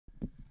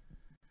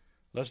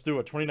Let's do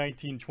a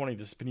 2019-20.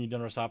 This is Panini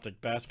Donruss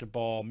Optic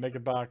Basketball Mega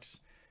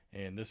Box.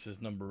 And this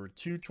is number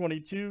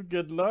 222.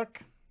 Good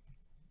luck.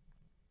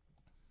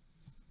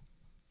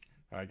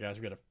 All right, guys,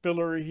 we got a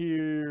filler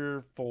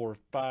here for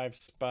 5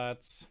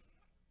 spots.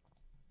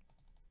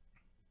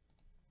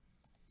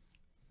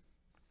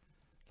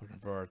 Looking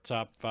for our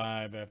top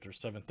 5 after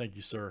 7. Thank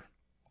you, sir.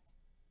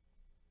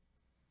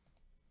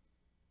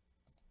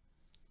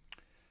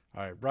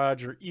 All right,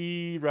 Roger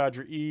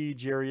E,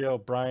 Jerry L,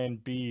 Brian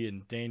B,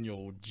 and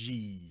Daniel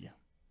G.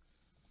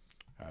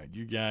 All right,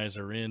 you guys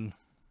are in.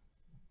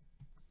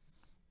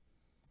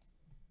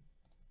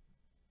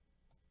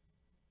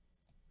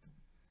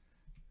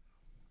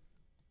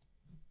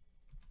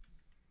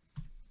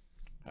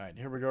 All right,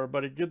 here we go,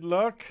 everybody. Good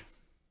luck.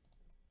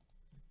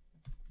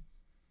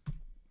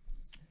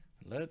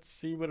 Let's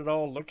see what it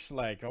all looks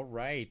like. All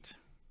right.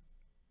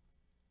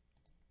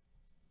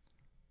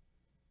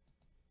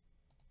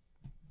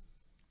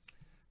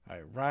 All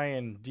right,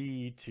 Ryan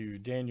D to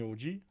Daniel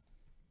G.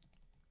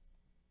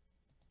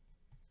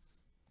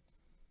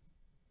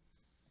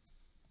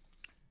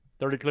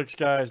 $30 clicks,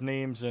 guys.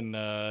 Names and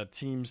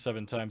teams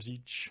 7 times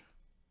each.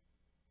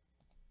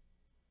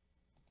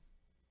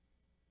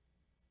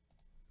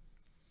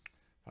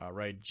 All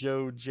right,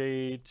 Joe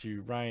J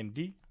to Ryan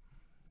D.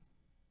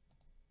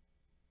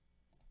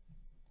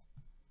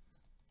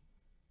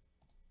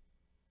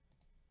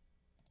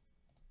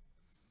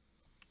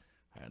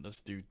 All right, let's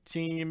do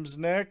teams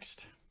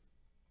next.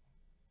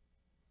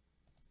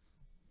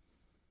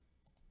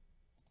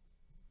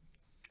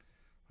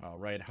 All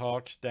right,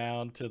 Hawks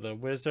down to the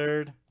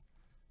Wizard.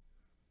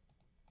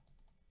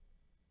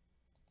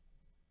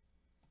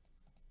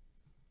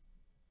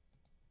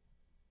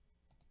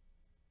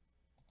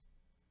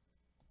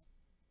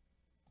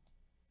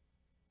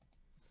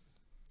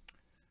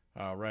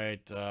 All right,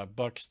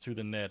 Bucks to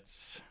the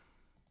Nets.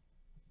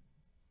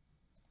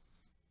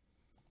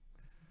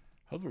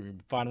 Hopefully we can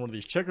find one of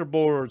these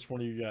checkerboards for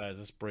one of you guys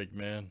this break,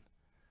 man.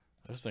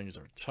 Those things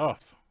are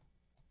tough.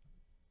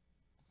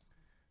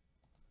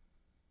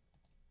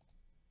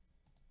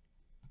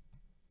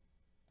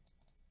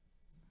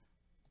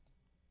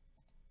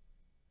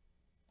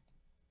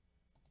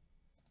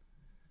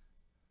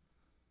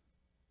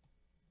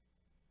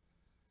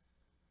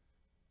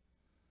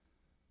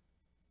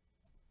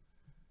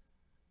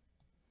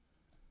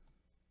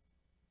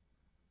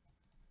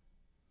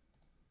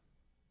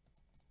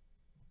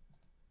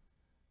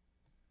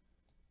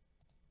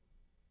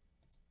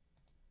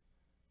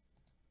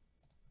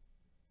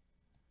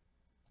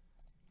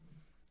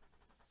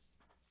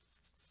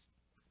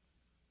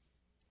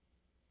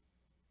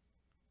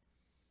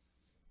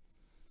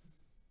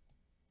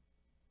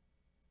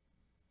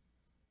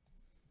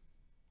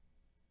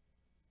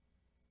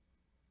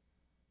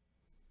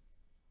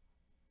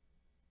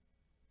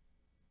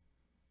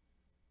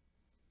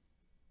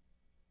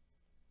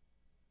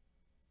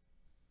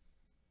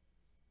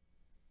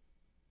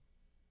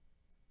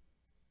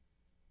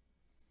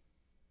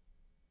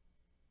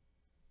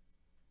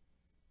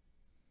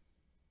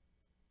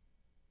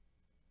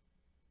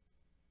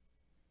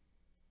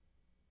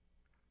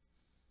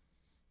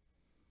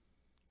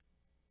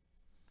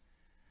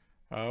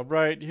 All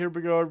right, here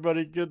we go,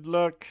 everybody. Good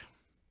luck.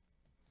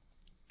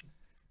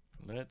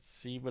 Let's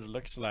see what it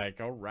looks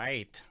like. All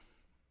right.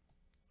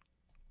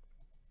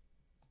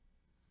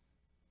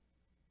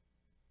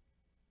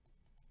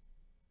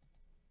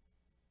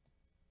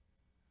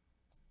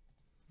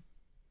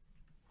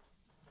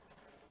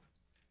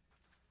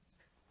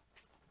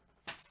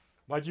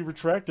 Why'd you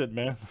retract it,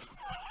 man?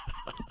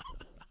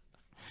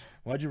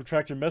 Why'd you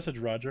retract your message,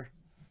 Roger?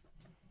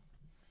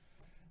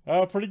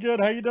 Pretty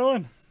good. How you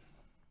doing?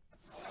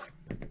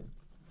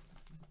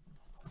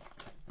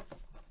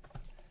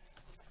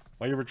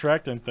 Why you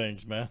retracting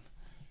things, man?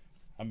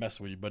 I'm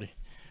messing with you, buddy.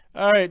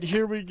 All right,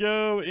 here we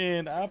go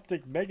in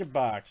Optic Mega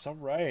Box. All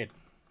right.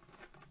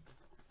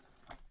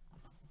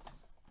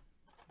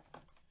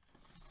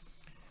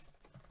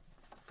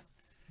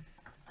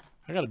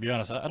 I gotta be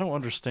honest, I don't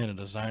understand the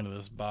design of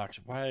this box.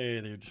 Why,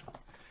 dude?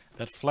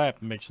 That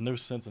flap makes no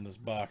sense in this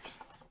box.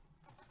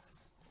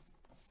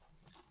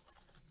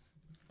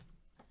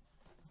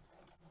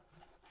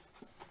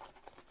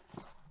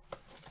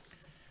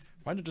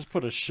 Why'd you just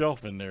put a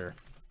shelf in there?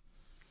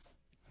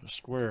 A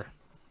square.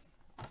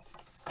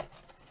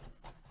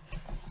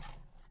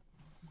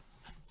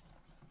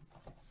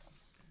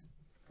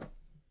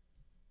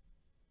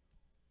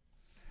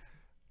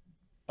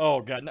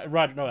 Oh, God. No,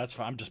 Roger, no, that's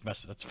fine. I'm just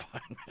messing. That's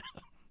fine, man.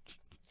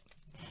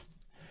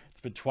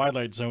 It's been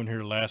Twilight Zone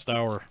here last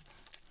hour.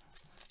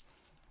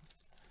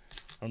 I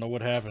don't know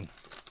what happened.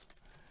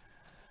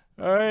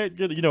 All right,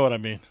 good. You know what I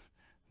mean.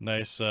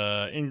 Nice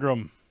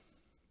Ingram.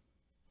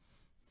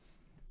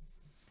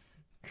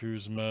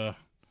 Kuzma.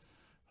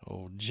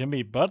 Oh,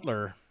 Jimmy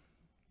Butler.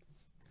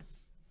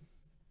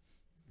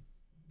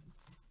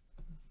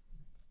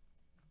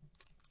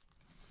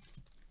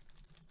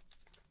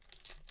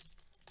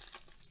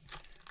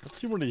 Let's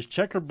see one of these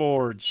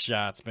checkerboard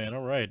shots, man.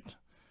 All right.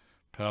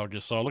 Pau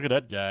Gasol. Look at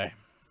that guy.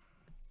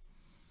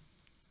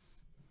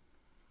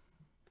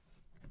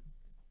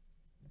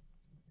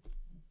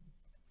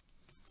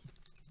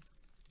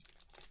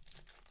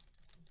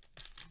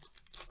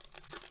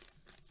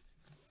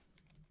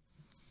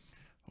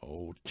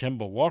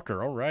 Kemba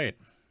Walker. All right.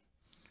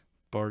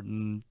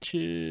 Barton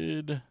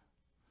Kid.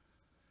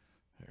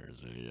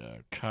 There's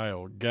a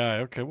Kyle Guy.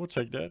 Okay, we'll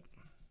take that.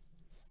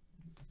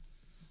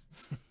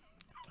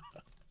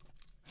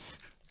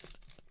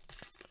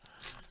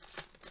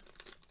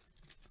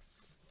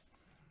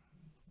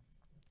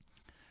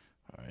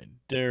 All right,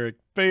 Derek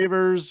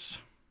Favors.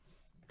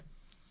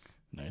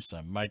 Nice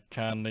on Mike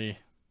Conley.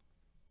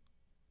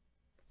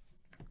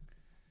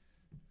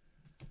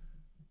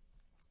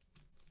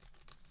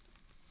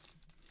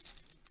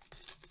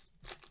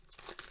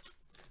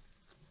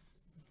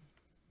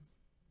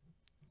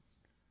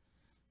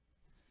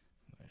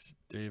 Nice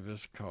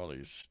Davis,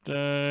 Cauley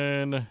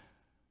Stein.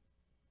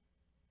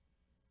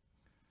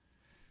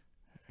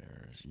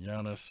 There's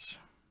Giannis.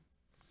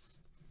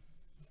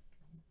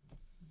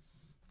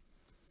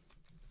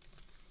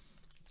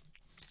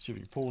 See if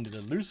we can pull into the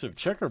elusive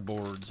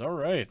checkerboards. All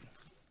right.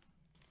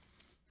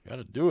 Got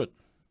to do it.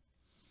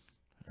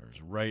 There's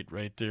right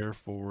there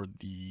for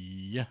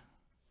the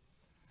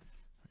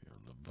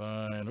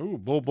Levine. Ooh,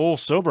 Bull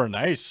Silver.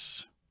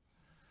 Nice.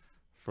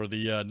 For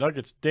the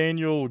Nuggets,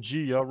 Daniel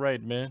G. All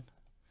right, man.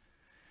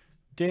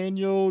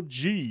 Daniel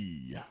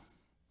G.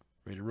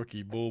 Rated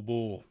rookie,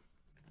 Bull.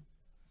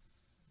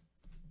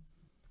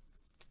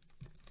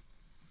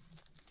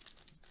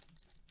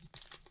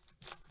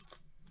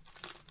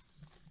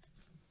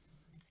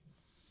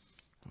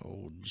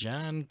 Oh,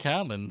 John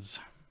Collins.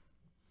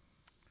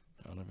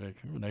 Donovic.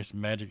 Ooh, nice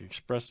Magic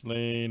Express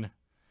lane.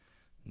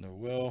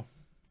 Noel.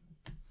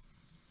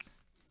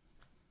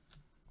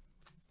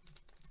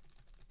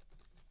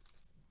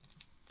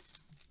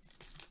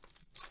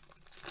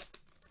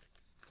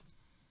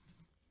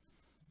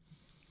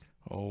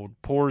 Old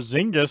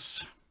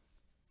Porzingis.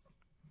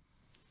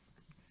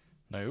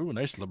 Now, ooh,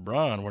 nice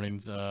LeBron winning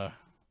stats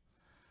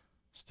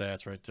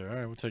right there. All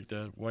right, we'll take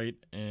that. White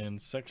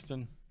and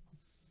Sexton.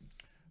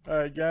 All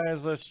right,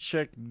 guys, let's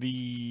check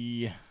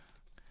the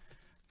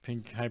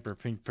hyper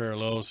pink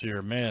parallels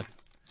here. Man,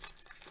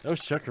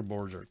 those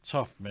checkerboards are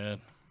tough, man.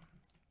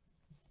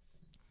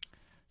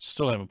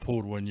 Still haven't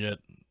pulled one yet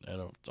out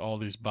of all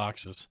these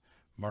boxes.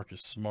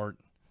 Marcus Smart.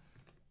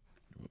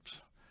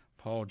 Oops.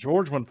 Paul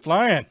George went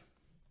flying.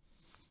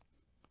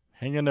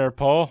 Hang in there,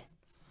 Paul.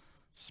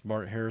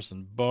 Smart,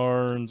 Harrison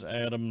Barnes,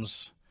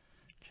 Adams,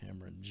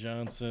 Cameron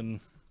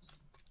Johnson.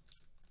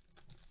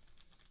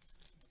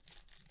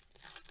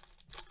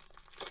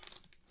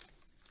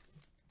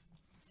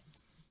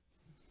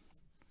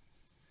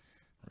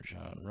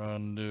 Rajon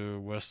Rondo,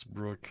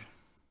 Westbrook.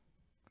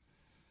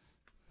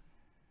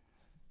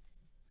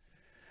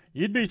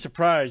 You'd be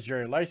surprised,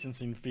 Jerry.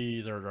 Licensing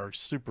fees are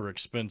super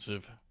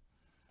expensive.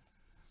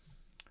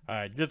 All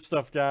right, good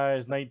stuff,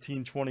 guys.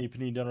 1920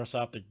 Panini Donruss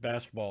Optic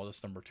Basketball.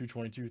 That's number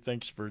 222.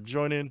 Thanks for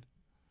joining.